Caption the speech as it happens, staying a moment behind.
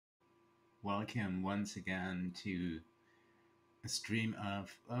Welcome once again to a stream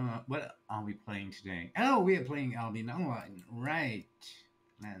of what are we playing today? Oh, we are playing Albion Online, right?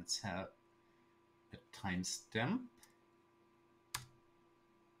 Let's have a timestamp.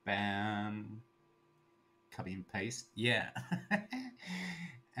 Bam. Copy and paste. Yeah.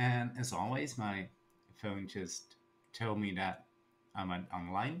 And as always, my phone just told me that I'm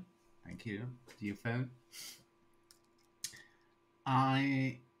online. Thank you, dear phone.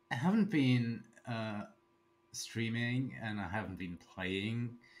 I haven't been streaming and I haven't been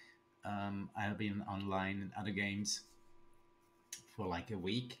playing. I've been online in other games for like a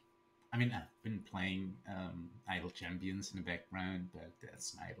week. I mean, I've been playing Idle Champions in the background, but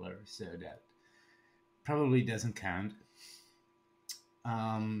that's idler, so that probably doesn't count.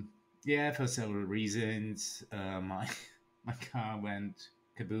 Um, yeah, for several reasons. My car went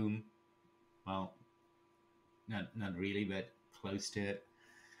kaboom. Well, not really, but close to it.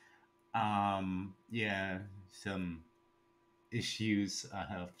 Yeah, some issues I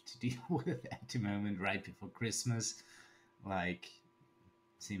have to deal with at the moment, right before Christmas. Like,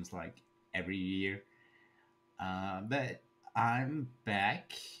 seems like every year. But I'm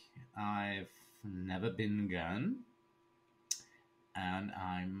back. I've never been gone, and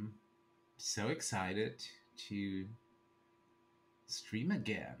I'm so excited to stream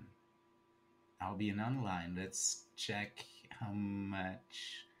again. Albion Online. Let's check how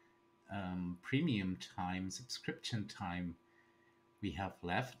much premium time, subscription time we have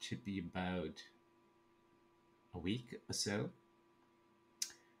left. Should be about a week or so.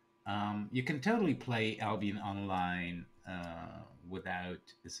 You can totally play Albion Online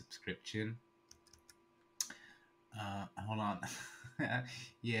without a subscription. Hold on.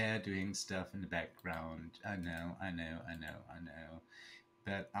 Yeah, doing stuff in the background. I know.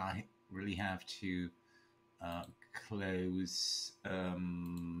 But I really have to uh, close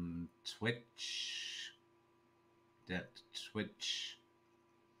Twitch. That Twitch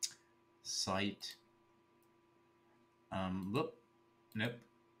site. Look. Nope.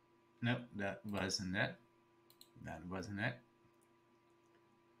 Nope, that wasn't it. That wasn't it.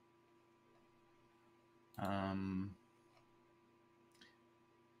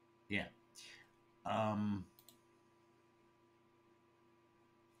 Yeah.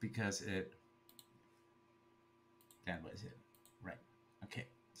 Because that was it. Right. Okay.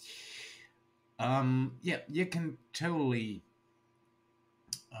 Yeah, you can totally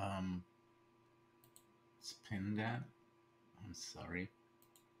spin that. I'm sorry.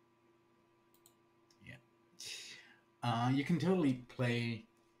 Yeah. You can totally play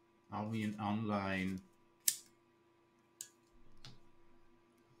Albion Online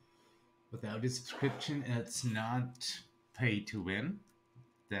without a subscription. It's not pay to win.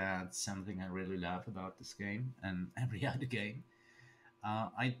 That's something I really love about this game and every other game.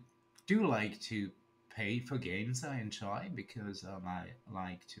 I do like to pay for games I enjoy because I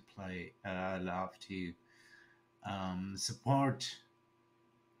like to play. I love to support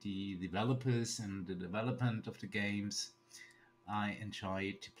the developers and the development of the games I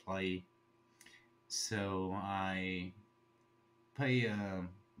enjoy to play. So I pay a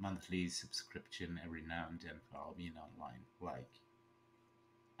monthly subscription every now and then for Albion Online. Like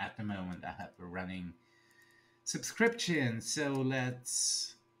at the moment, I have a running subscription. So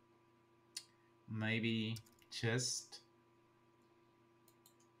let's maybe just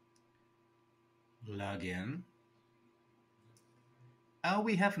log in. Oh,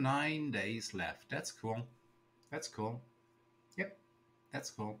 we have 9 days left. That's cool. That's cool. Yep, that's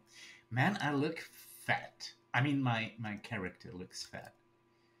cool. Man, I look fat. I mean, my character looks fat.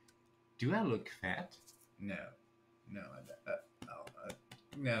 Do I look fat? No, no, I don't.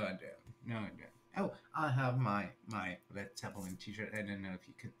 No, I don't. No, I don't. Oh, I have my Led Zeppelin T-shirt. I don't know if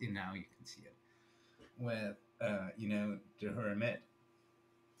you can. Now you can see it with the Hermit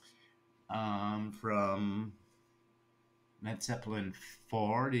from Led Zeppelin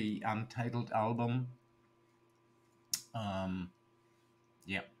 4, the untitled album.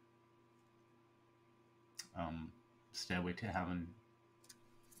 Yeah. Stairway to Heaven.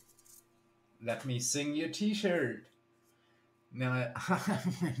 Let me sing your T-shirt. No, I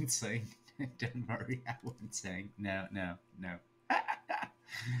won't sing. Don't worry, I won't sing. No.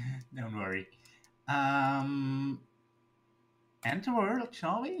 Don't worry. Enter world,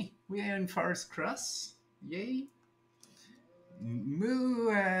 shall we? We are in Forest Cross. Yay. Moo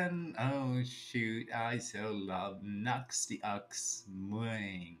and oh shoot, I so love Nux the Ox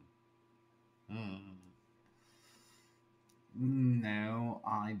mooing. No,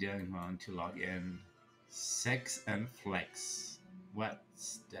 I don't want to log in. Sex and Flex.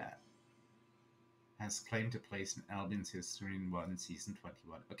 What's that? Has claimed a place in Albion's history in 1 season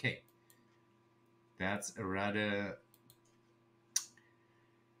 21. Okay. That's a rather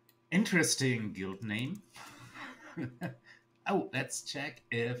interesting guild name. Oh, let's check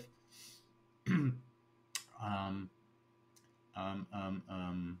if um, um, um,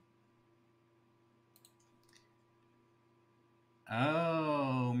 um,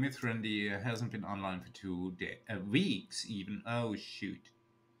 oh, Mithrandir hasn't been online for 2 weeks even. Oh, shoot.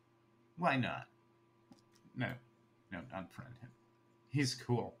 Why not? No, no, don't friend him. He's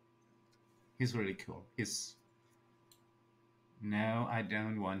cool. He's really cool. He's... No, I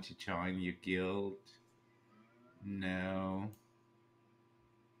don't want to join your guild. No.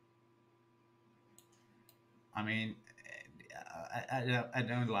 I mean, I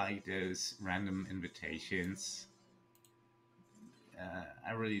don't like those random invitations.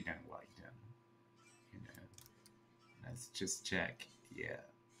 I really don't like them. You know, let's just check. Yeah.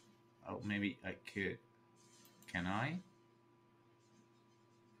 Oh, maybe I could. Can I?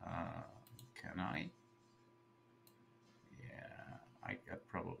 Can I? Yeah, I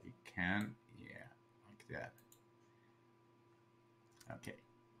probably can. Yeah, like that. Okay,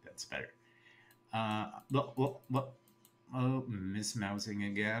 that's better. What? Oh, mismousing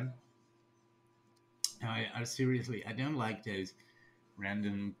again. I seriously, I don't like those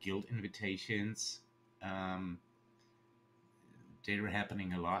random guild invitations. Um, they're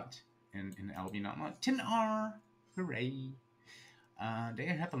happening a lot in Albion Online. 10R! Hooray!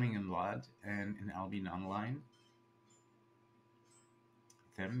 They're happening a lot in Albion Online.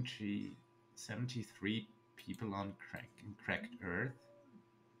 73 people on cracked Earth.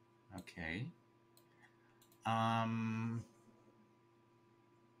 Okay.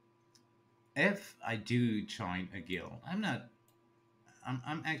 If I do join a guild, I'm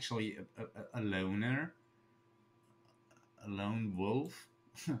actually a loner, a lone wolf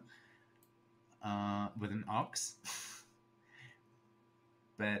with an ox.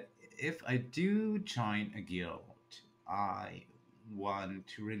 But if I do join a guild, I want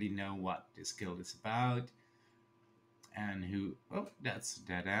to really know what this guild is about and who... Oh, that's a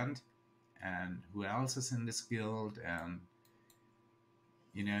dead end. And who else is in this guild, and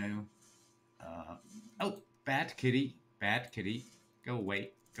you know... Oh, bad kitty, go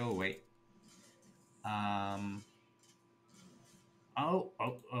away, go away. Oh,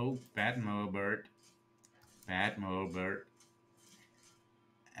 bad mobile bird,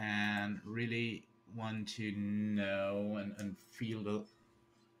 and really want to know and feel the...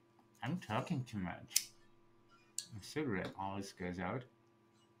 I'm talking too much. The cigarette always goes out.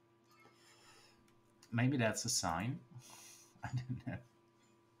 Maybe that's a sign. I don't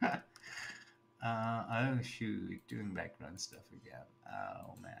know. Oh shoot, doing background stuff again.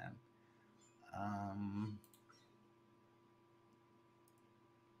 Oh man.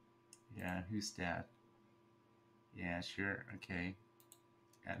 Yeah, who's that? Yeah, sure, okay.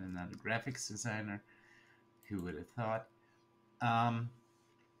 Got another graphics designer. Who would have thought?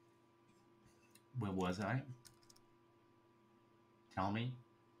 Where was I? Tell me.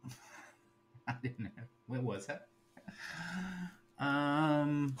 I didn't know. Where was I?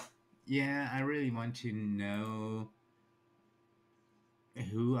 Yeah, I really want to know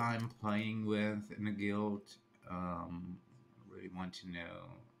who I'm playing with in a guild. I really want to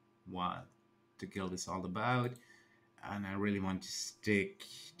know what the guild is all about, and I really want to stick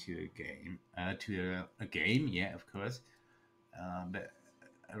to a game. A game, yeah, of course. But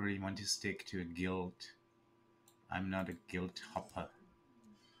I really want to stick to a guild. I'm not a guild hopper.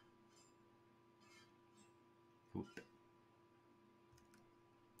 Oop.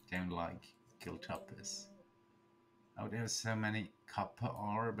 Don't like guild hoppers. Oh, there's so many copper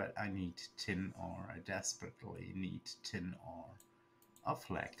ore, but I need tin ore. I desperately need tin ore. Or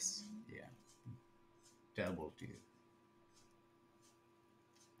flax, yeah. That will do.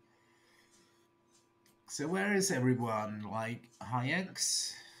 So where is everyone? Like,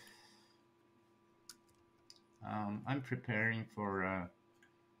 Hayeks? I'm preparing for,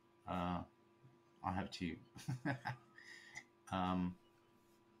 I have to. I'm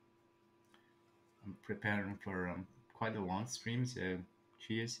preparing for quite a long stream, so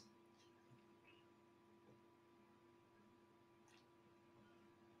cheers.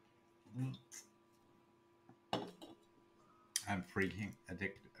 I'm freaking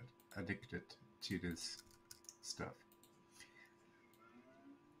addicted to this stuff.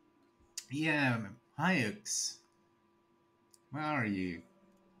 Yeah, Hayeks. Where are you?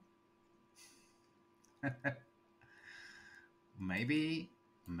 maybe,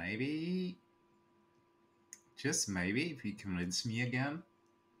 just maybe, if you convince me again.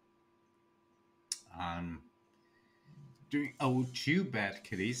 Doing... Oh, 2 bad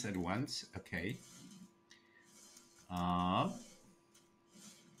kitties at once. Okay.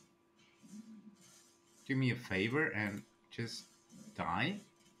 do me a favor and just die?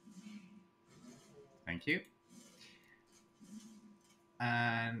 Thank you.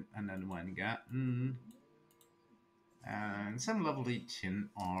 And another one gotten. And some lovely tin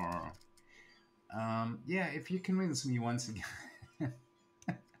ore. Yeah, if you convince me once again,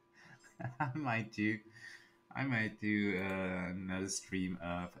 I might do. I might do another stream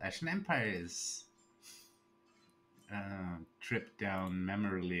of Ashen Empire's trip down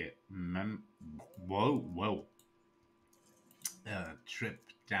whoa. Trip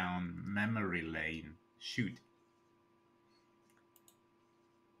down memory lane. Shoot.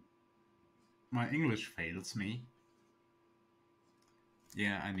 My English fails me.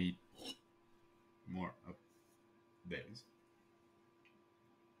 Yeah, I need more of those.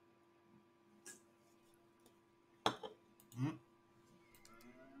 Mm.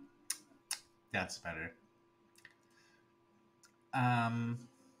 That's better.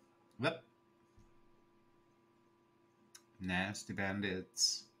 Yep. Nasty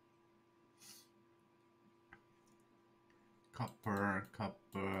bandits. Copper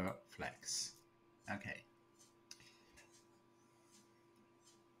flex. Okay.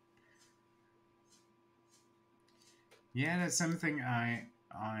 Yeah, that's something I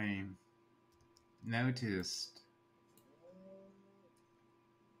noticed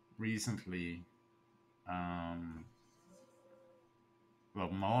recently.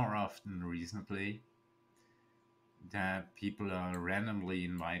 Well, more often recently, that people are randomly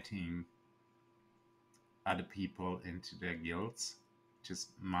inviting other people into their guilds,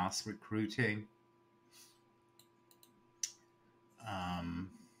 just mass recruiting.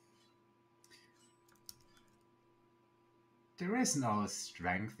 There is no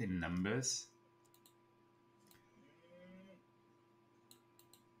strength in numbers.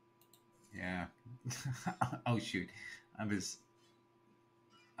 Yeah. Oh shoot, I was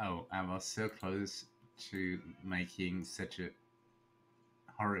so close to making such a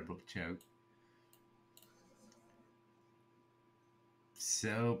horrible joke.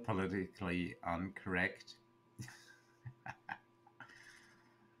 So politically incorrect.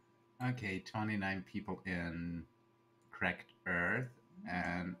 Okay, 29 people in Cracked Earth,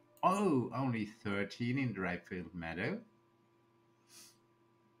 and only 13 in Dryfield Meadow.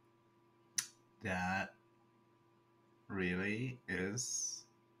 That really is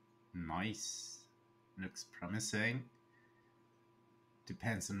nice. Looks promising.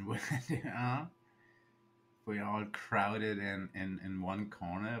 Depends on where they are. We're all crowded in one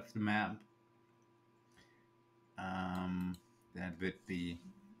corner of the map. That would be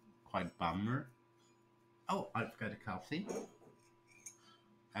quite bummer. Oh, I've got a coffee.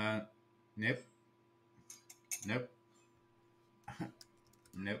 Nope. Nope.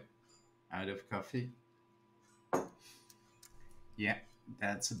 Nope. Out of coffee. Yeah,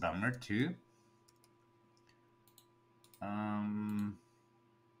 that's a bummer too.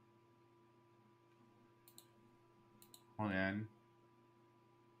 Hold on.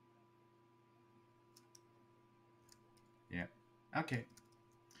 Yeah. Okay.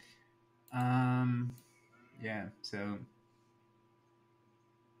 Yeah, so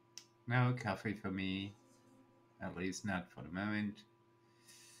no coffee for me, at least not for the moment.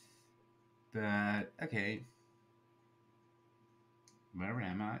 But okay. Where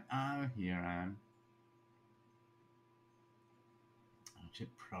am I? Oh, here I am. I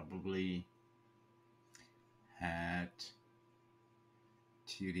should probably head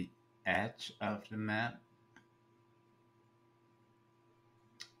to the edge of the map.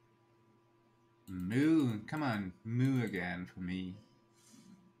 Moo, come on, moo again for me.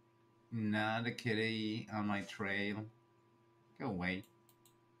 Not a kitty on my trail. Go away.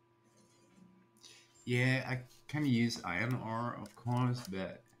 Yeah, I can use iron ore, of course,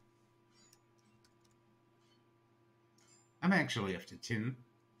 but I'm actually after tin.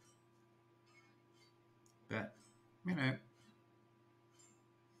 But, you know,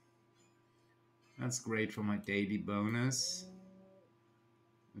 that's great for my daily bonus,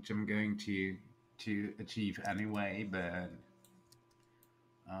 which I'm going to achieve anyway, but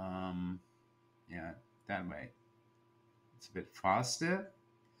yeah, that way it's a bit faster.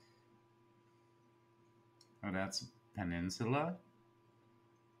 Oh, that's Peninsula.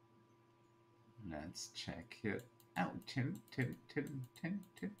 Let's check it out. Tin.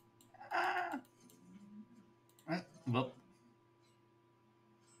 Ah! Well,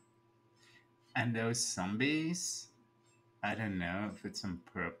 and those zombies, I don't know if it's on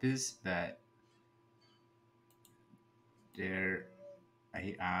purpose, but their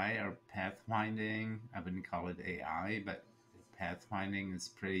AI or pathfinding, I wouldn't call it AI, but pathfinding is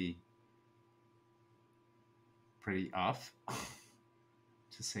pretty off,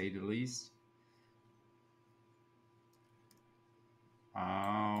 to say the least.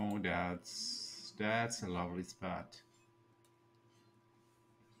 Oh, that's a lovely spot.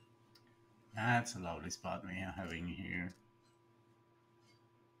 That's a lovely spot we are having here.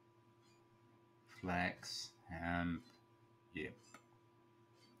 Flax, hemp, yep.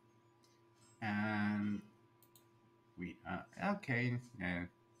 And we are okay. No,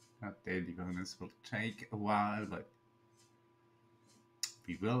 not daily bonus will take a while, but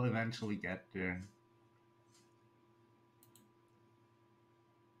we will eventually get there.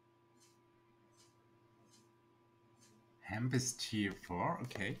 Hemp is tier 4,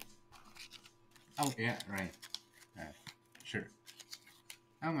 okay. Oh, yeah, right. Sure.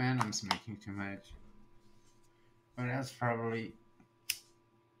 Oh man, I'm smoking too much. But that's probably...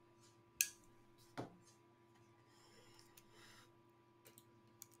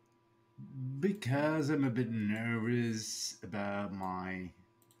 because I'm a bit nervous about my...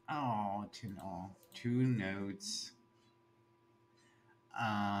 Oh, two notes.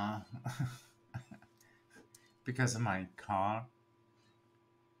 Because of my car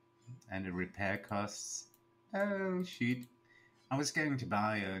and the repair costs. Oh, shoot. I was going to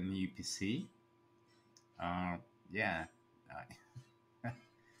buy a new PC. Yeah,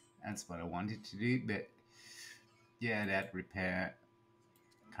 that's what I wanted to do, but yeah, that repair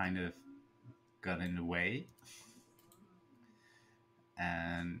kind of got in the way.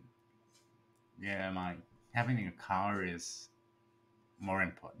 And yeah, my having a car is more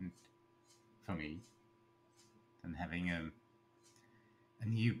important for me than having a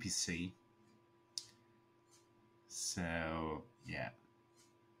new PC. So yeah,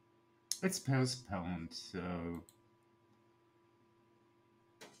 it's postponed. So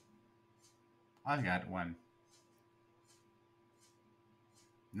I got one.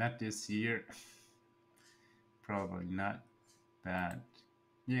 Not this year, probably not, but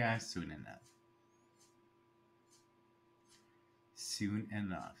yeah, soon enough. Soon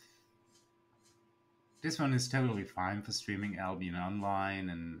enough. This one is totally fine for streaming Albion Online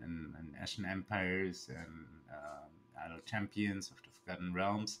and Ashen Empires and Idle Champions of the Forgotten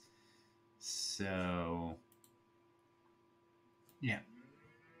Realms. So, yeah,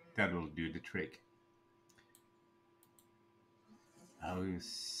 that will do the trick. Oh,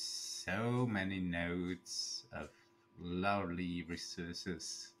 so many nodes of lovely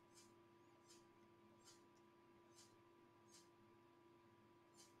resources.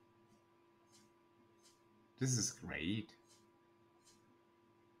 This is great.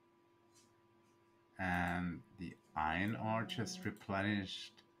 And the iron ore just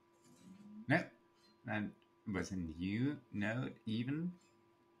replenished. No, that was a new node even.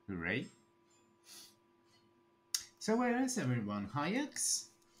 Hooray. So where is everyone? Hayeks?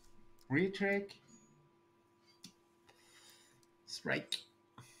 Retrick? Strike?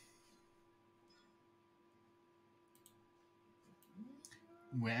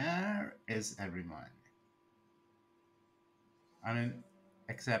 Where is everyone? I mean,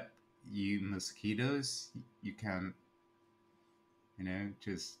 except you mosquitoes, you can,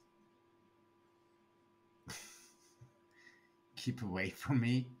 just keep away from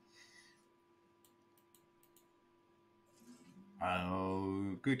me.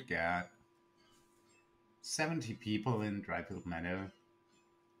 Oh, good God. 70 people in Dryfield Meadow.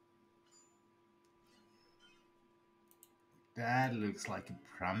 That looks like a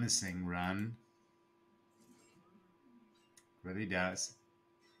promising run. Really does.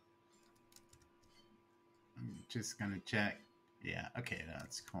 I'm just gonna check. Yeah, okay,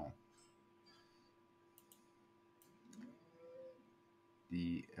 that's cool.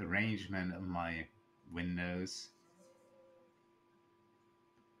 The arrangement of my windows.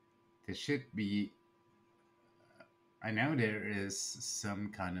 There should be... I know there is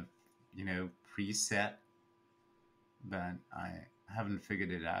some kind of, preset, but I haven't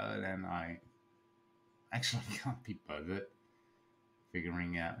figured it out, and I actually can't be bothered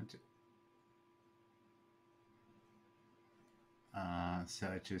figuring out. So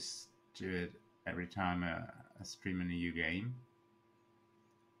I just do it every time I stream a new game.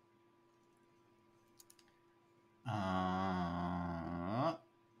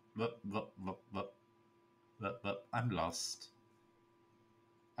 I'm lost.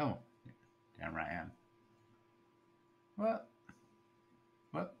 Oh, there I am. What?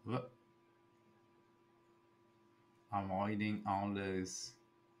 Avoiding all those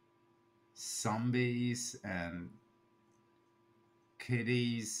zombies and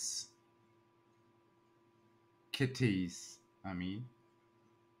kitties. I mean.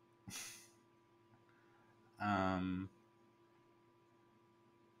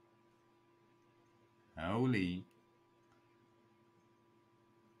 Holy.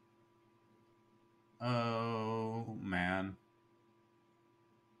 Oh, man.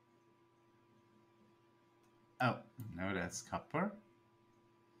 Oh, no, that's copper.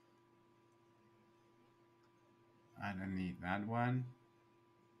 I don't need that one.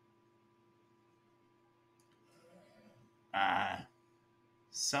 Ah,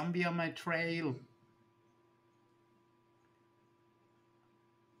 zombie on my trail.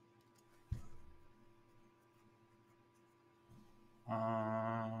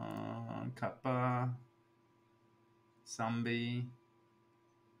 Copper. Zombie.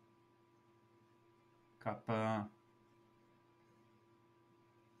 Copper.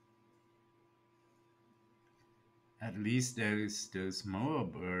 At least those mower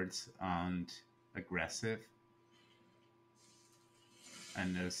birds aren't aggressive.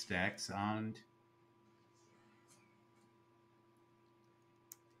 And those stacks aren't.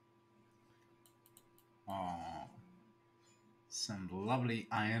 Oh, some lovely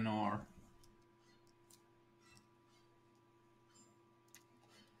iron ore.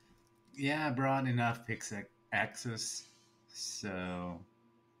 Yeah, I brought enough pickaxes, so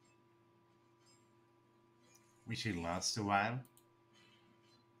we should last a while.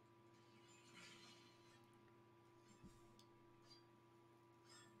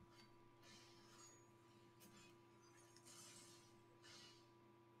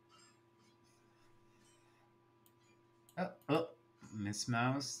 Oh,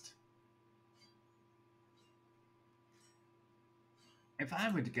 mismoused. If I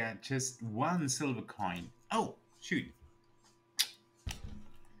would get just one silver coin. Oh, shoot.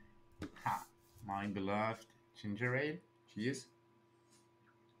 Ha, my beloved ginger ale. Cheers.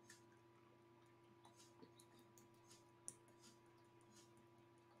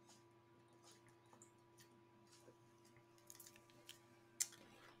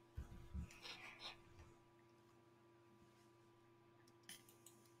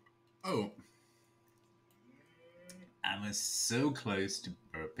 Oh, I was so close to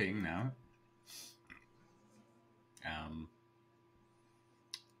burping now.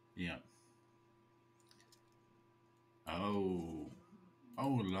 Yeah. Oh,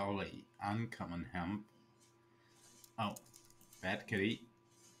 oh, lolly, uncommon hemp. Oh, bad kitty.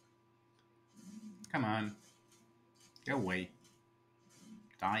 Come on, go away.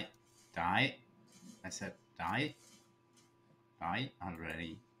 Die, die. I said die. Die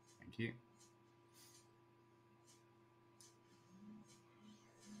already. Thank you.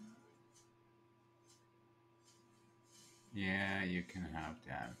 Yeah, you can have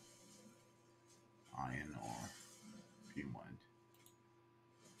that iron ore if you want.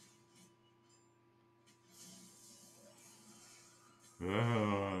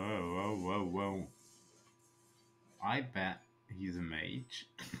 Whoa, whoa, whoa, whoa. I bet he's a mage.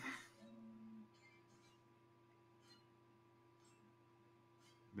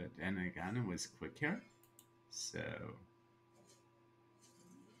 But then again, it was quicker. So...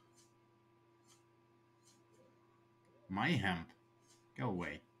 my hemp. Go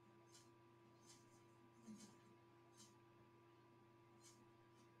away.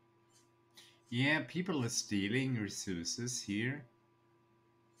 Yeah, people are stealing resources here.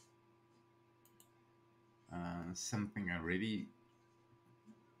 Something I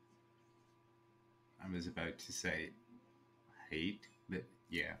was about to say hate, but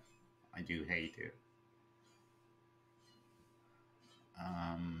yeah, I do hate it.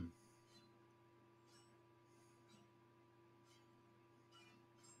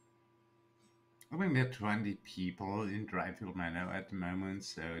 I think there are 20 people in Dryfield Manor at the moment,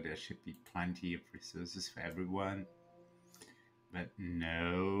 so there should be plenty of resources for everyone. But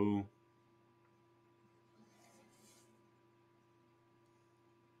no.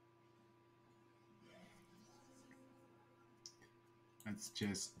 Let's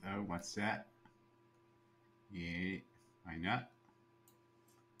just... oh, what's that? Yeah, why not?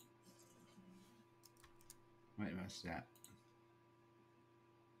 Wait, what's that?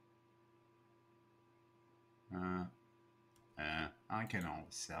 I can always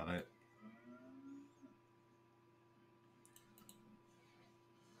sell it.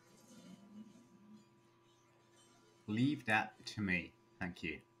 Leave that to me. Thank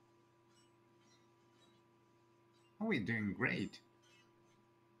you. Oh, we're doing great.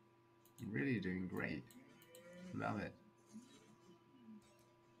 Really doing great. Love it.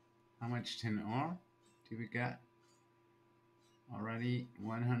 How much tin ore do we got? Already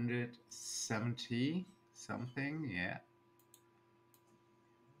 170 something, yeah.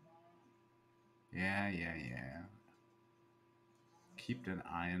 Yeah. Keep that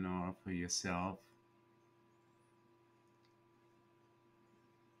iron ore for yourself.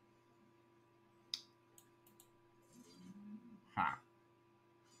 Ha!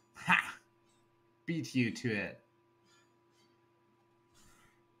 Ha! Beat you to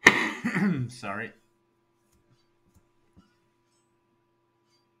it. Sorry.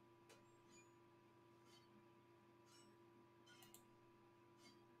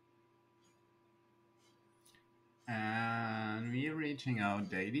 reaching our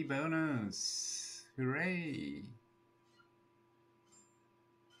daily bonus. Hooray!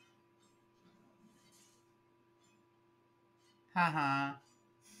 Haha!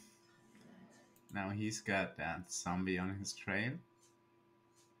 Now he's got that zombie on his trail.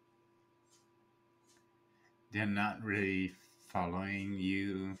 They're not really following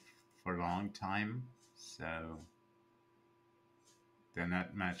you for a long time, so they're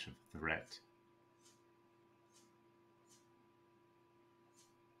not much of a threat.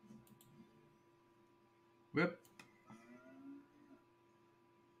 Whoop!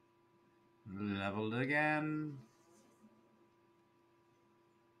 Leveled again.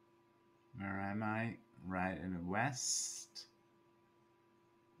 Where am I? Right in the west.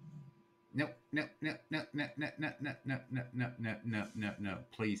 No, no, no, no, no, no, no, no, no, no, no, no, no, no, no.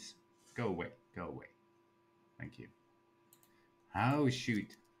 Please, go away, go away. Thank you. Oh,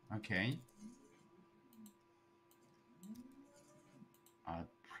 shoot. Okay. I'll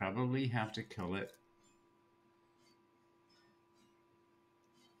probably have to kill it.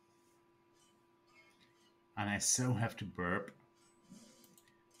 And I so have to burp.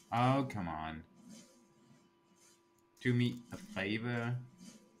 Oh, come on. Do me a favor.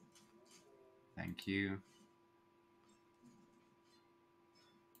 Thank you.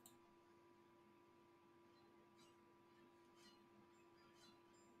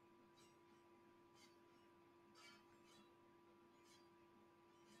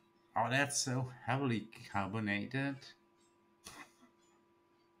 Oh, that's so heavily carbonated.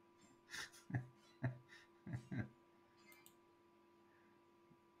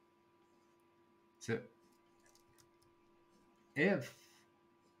 So, if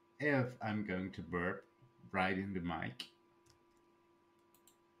I'm going to burp right in the mic,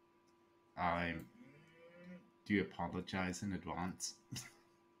 I do apologize in advance.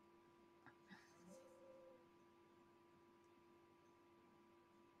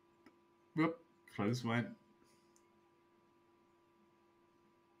 Whoop, close one.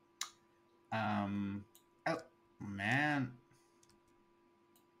 Oh, man.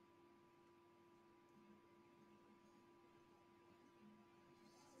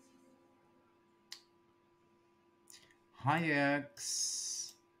 Hi,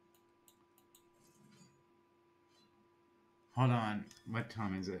 X. Hold on. What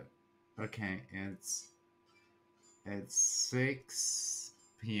time is it? Okay, it's 6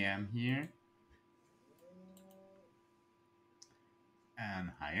 p.m. here. And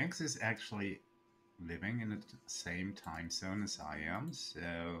Hayek is actually living in the same time zone as I am, so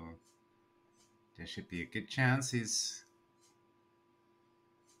there should be a good chance he's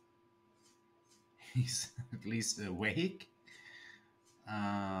at least awake.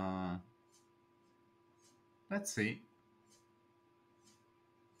 Let's see.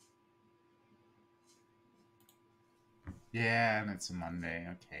 Yeah, and it's a Monday.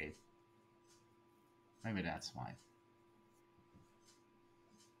 Okay, maybe that's why.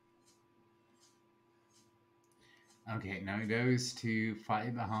 Okay, now those two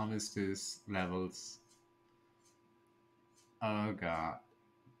fiber harvesters levels. Oh god,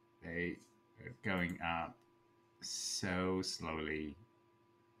 they are going up so slowly.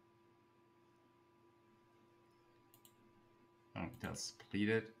 Oh, that's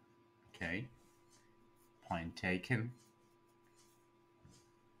depleted. Okay, point taken.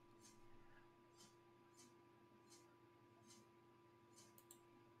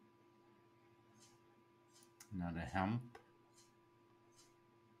 Another hemp.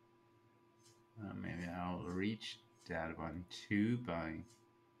 Maybe I'll reach that one too by,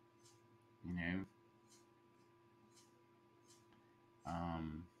 you know,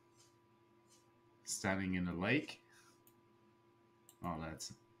 standing in a lake. Oh,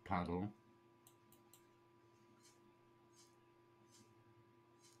 that's a puddle.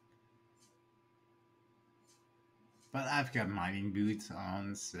 But I've got mining boots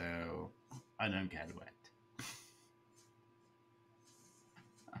on, so I don't get wet.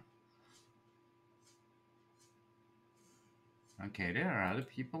 Okay, there are other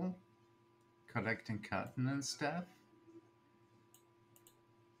people collecting cotton and stuff.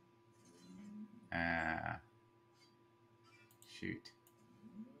 Shoot.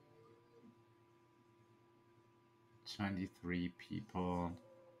 23 people.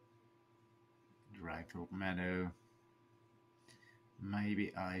 Dryfield Meadow.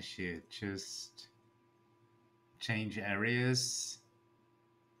 Maybe I should just change areas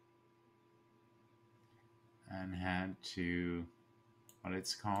and head to what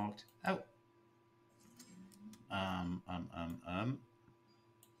it's called. Oh.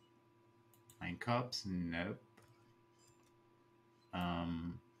 Pine Cops? Nope.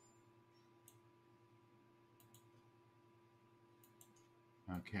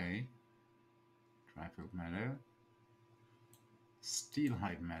 Okay. Dryfield Meadow.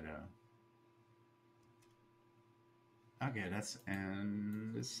 Steelhide Meadow. Okay, that's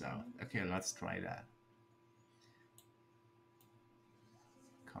in the south. Okay, let's try that.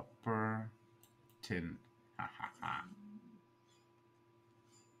 Copper, tin. Ha ha ha.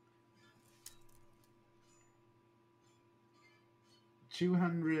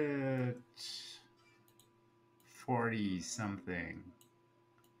 240 something.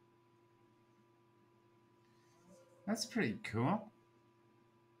 That's pretty cool.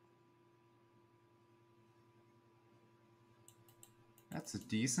 That's a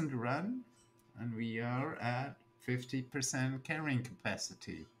decent run. And we are at 50% carrying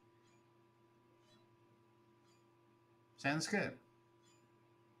capacity. Sounds good.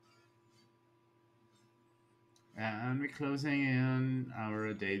 And we're closing in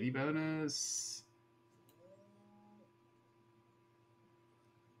our daily bonus.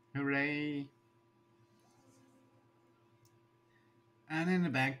 Hooray! And in the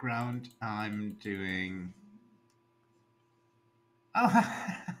background, I'm doing... Oh,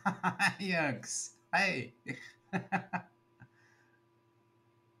 yucks! Hey!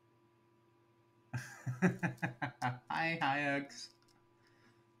 Hi, Hayaks.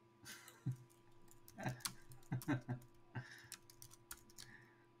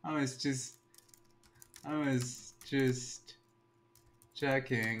 I was just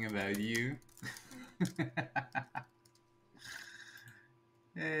joking about you.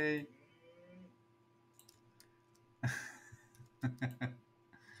 Hey.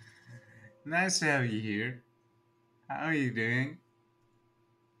 Nice to have you here. How are you doing?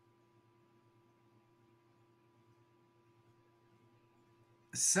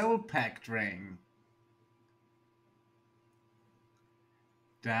 Soul Pact Ring.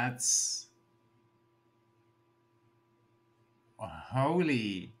 That's...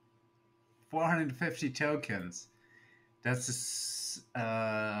 holy 450 tokens. That's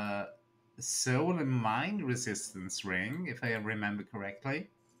a soul and mind resistance ring, if I remember correctly.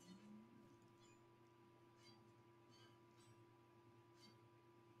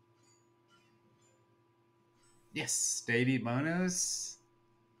 Yes, daily bonus.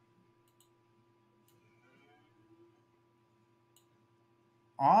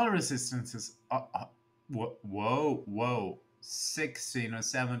 All resistances. Whoa. 16 or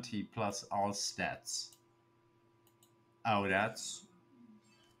 70 plus all stats. Oh, that's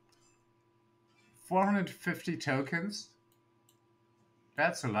 450 tokens.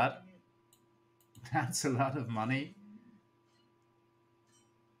 That's a lot. That's a lot of money.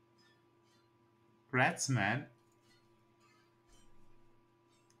 Grats, man.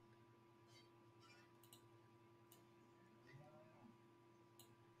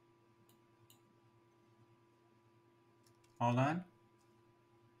 Hold on.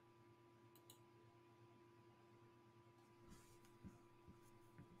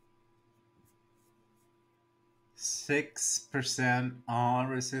 %6 all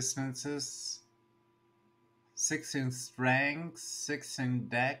resistances, 6 in strength, 6 in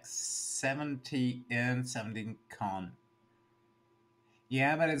dex, 70 in 17 con.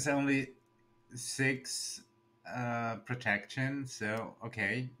 Yeah, but it's only 6 protection, so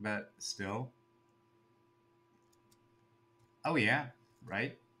okay, but still. Oh yeah,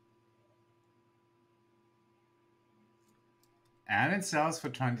 right. And it sells for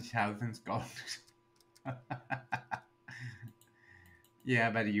 20,000 gold.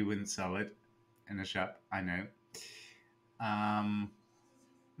 Yeah, but you wouldn't sell it in a shop, I know.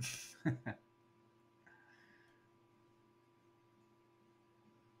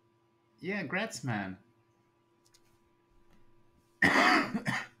 Yeah, grats, man.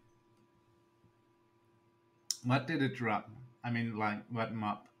 What did it drop? I mean, like, what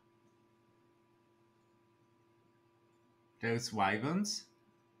mob? Those wyverns?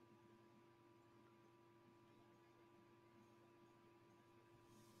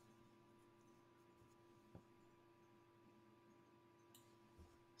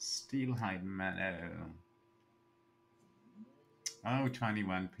 Steelhide Meadow. Oh,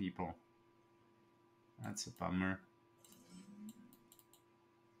 21 people. That's a bummer.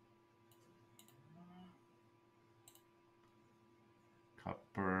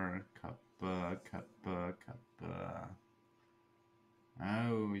 Copper.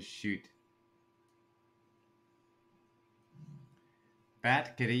 Oh, shoot.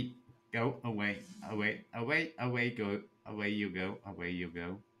 Bad kitty. Go away. Away go. Away you go. Away.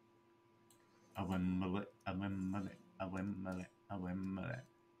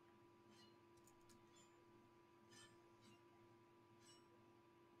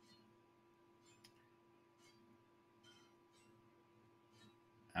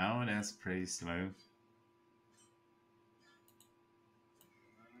 Oh, that's pretty slow.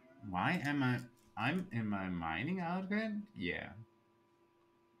 Why am I'm in my mining outfit? Yeah.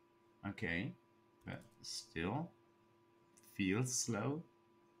 Okay. But still feels slow.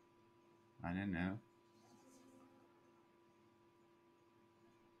 I don't know.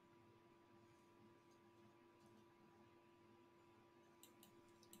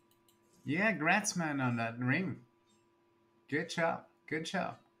 Yeah, Gratzman on that ring. Good job. Good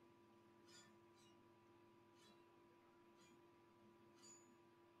job.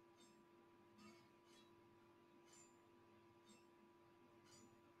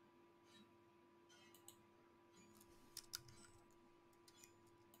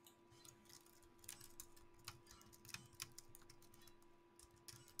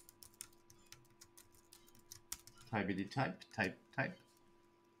 Typeity type, type, type.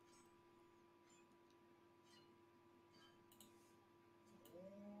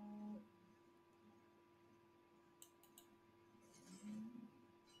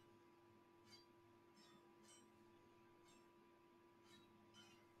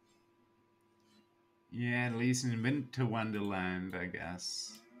 Yeah, at least in Winter Wonderland, I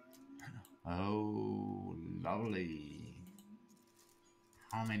guess. Oh, lovely.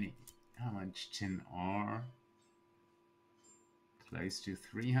 How many? How much tin ore? Close to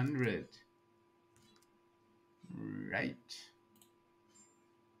 300. Right.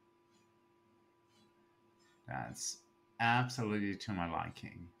 That's absolutely to my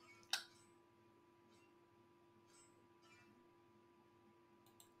liking.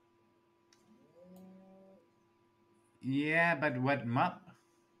 Yeah, but what mob?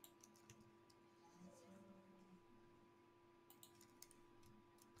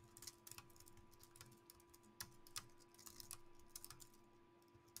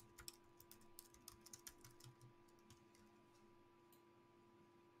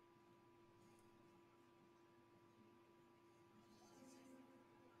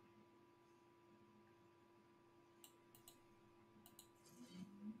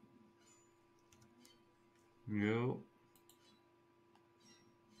 No.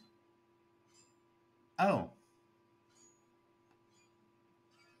 Oh.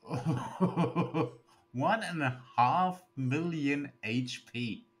 1.5 million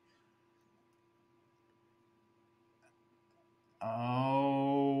HP.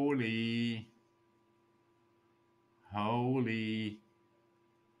 Holy. Holy.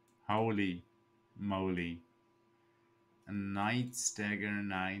 Holy moly. A Knight Stagger,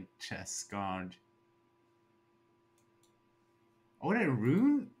 Knight Chest Guard. Oh, that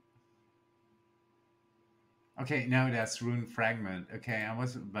rune? Okay, no, that's Rune Fragment. Okay, I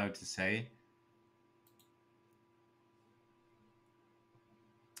was about to say.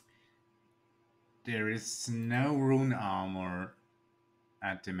 There is no rune armor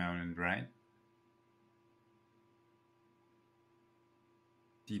at the moment, right?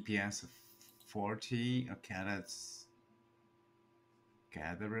 DPS of 40. Okay, that's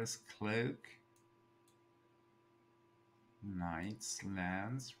Gatherer's Cloak. Knight's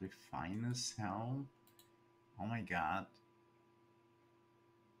Lance. Refiner's Helm. Oh my god.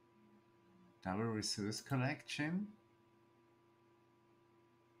 Double Resource Collection.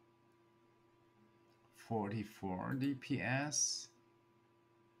 44 DPS.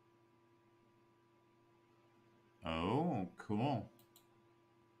 Oh, cool.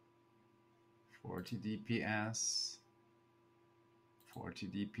 40 DPS. 40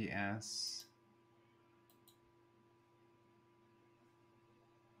 DPS.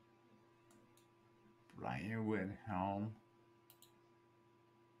 Briarwood Helm.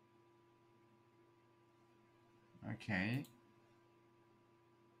 Okay.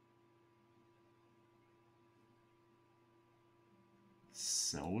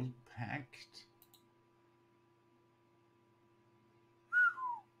 Soul Pact.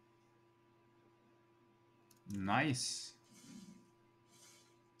 Nice.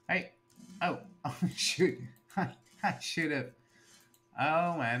 Hey. Oh. Oh, shoot. I should have.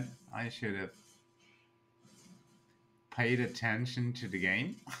 Oh, man. I should have paid attention to the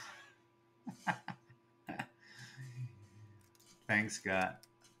game. Thanks, God.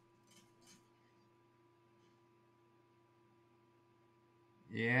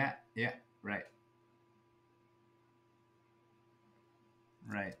 Yeah, yeah, right.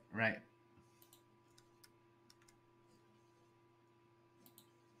 Right, right.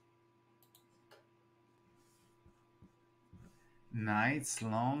 Knight's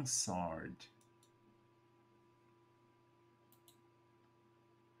Longsword.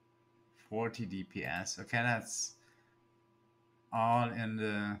 40 DPS. Okay, that's all in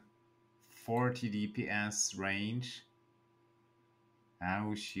the 40 DPS range.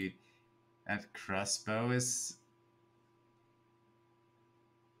 Oh shoot. That crossbow is...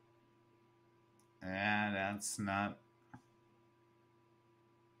 Yeah, that's not...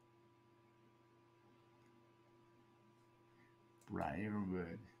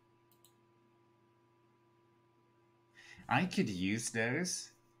 Briarwood. I could use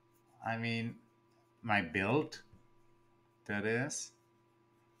those. I mean, my build, that is.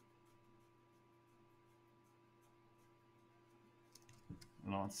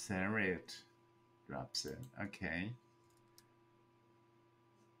 Lord Serret drops it. Okay.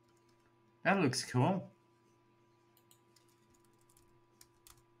 That looks cool.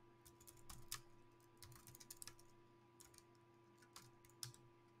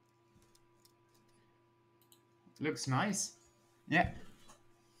 Looks nice. Yeah.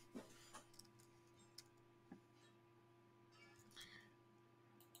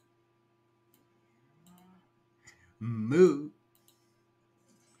 Moo.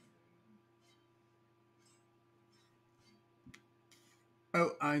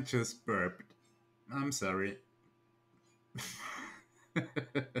 Oh, I just burped. I'm sorry.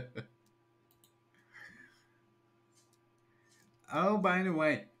 Oh, by the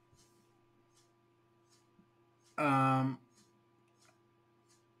way, um,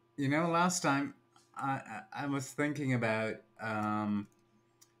 last time I was thinking about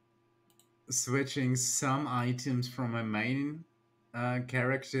switching some items from my main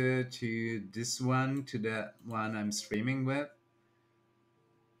character to this one, to the one I'm streaming with.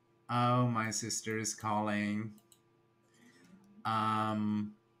 Oh, my sister is calling.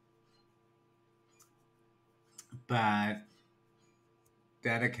 Um, but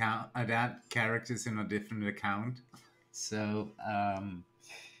that character's in a different account. So,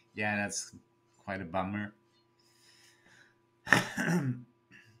 yeah, that's quite a bummer.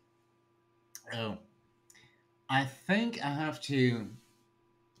 Oh, I think I have to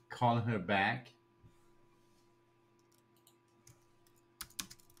call her back.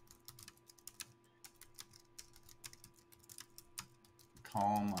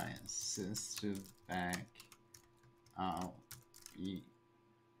 Call my sister back. I'll be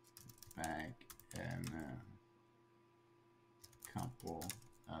back in a couple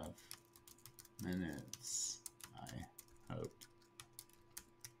of minutes, I hope.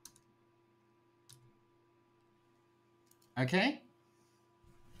 Okay.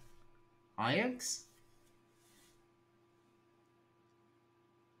 Ajax?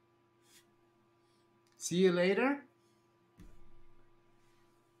 See you later.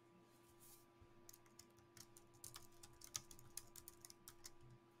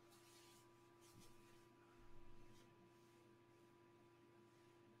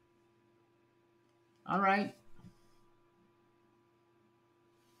 All right.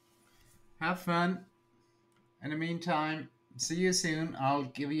 Have fun. In the meantime, see you soon. I'll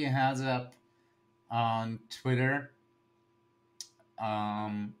give you a heads up on Twitter.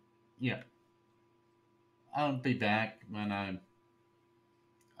 Yeah, I'll be back when I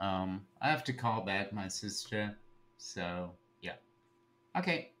have to call back my sister. So, yeah.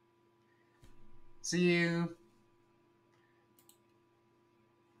 Okay. See you.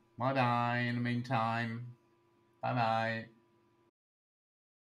 Bye bye in the meantime. Bye bye.